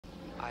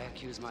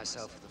accuse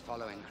myself of the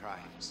following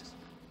crimes.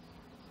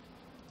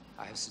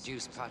 I have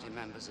seduced party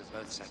members of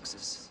both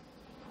sexes.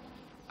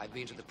 I've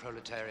been to the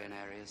proletarian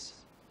areas.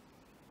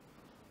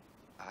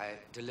 I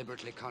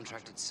deliberately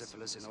contracted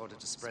syphilis in order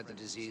to spread the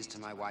disease to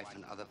my wife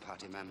and other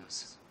party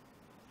members.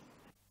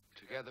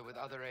 Together with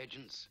other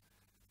agents,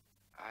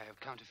 I have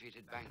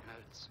counterfeited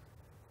banknotes,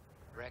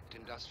 wrecked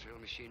industrial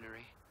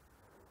machinery,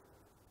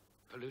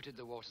 polluted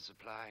the water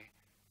supply,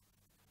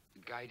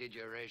 guided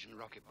Eurasian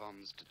rocket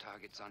bombs to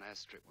targets on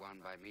Airstrip 1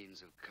 by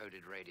means of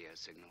coded radio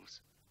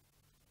signals.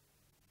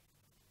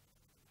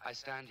 I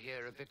stand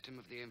here a victim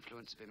of the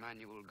influence of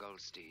Emmanuel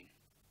Goldstein,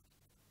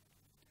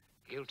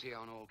 guilty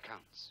on all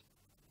counts.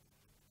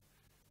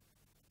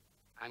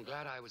 I'm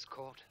glad I was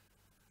caught.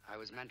 I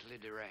was mentally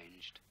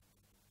deranged.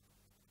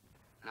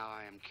 Now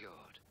I am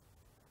cured.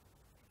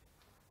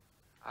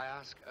 I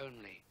ask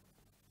only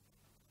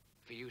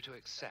for you to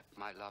accept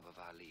my love of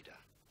our leader.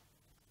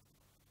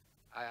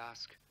 I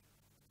ask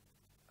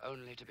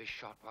only to be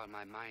shot while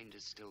my mind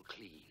is still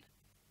clean.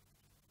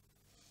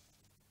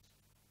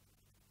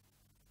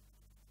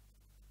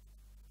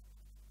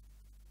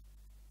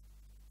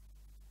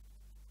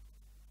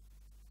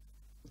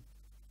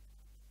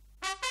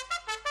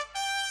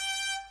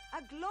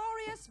 A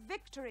glorious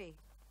victory!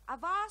 A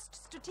vast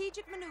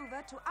strategic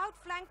maneuver to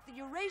outflank the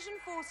Eurasian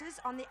forces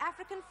on the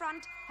African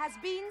front has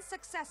been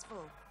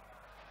successful.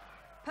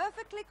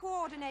 Perfectly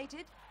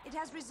coordinated, it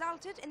has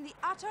resulted in the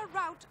utter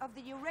rout of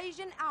the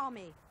Eurasian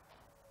army.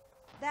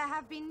 There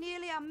have been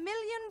nearly 1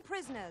 million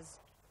prisoners.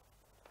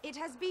 It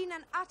has been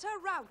an utter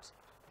rout,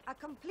 a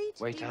complete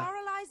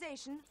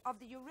demoralization of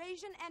the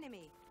Eurasian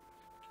enemy.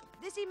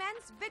 This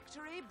immense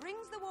victory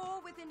brings the war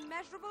within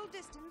measurable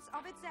distance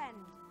of its end.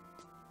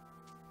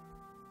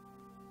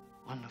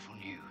 Wonderful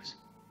news.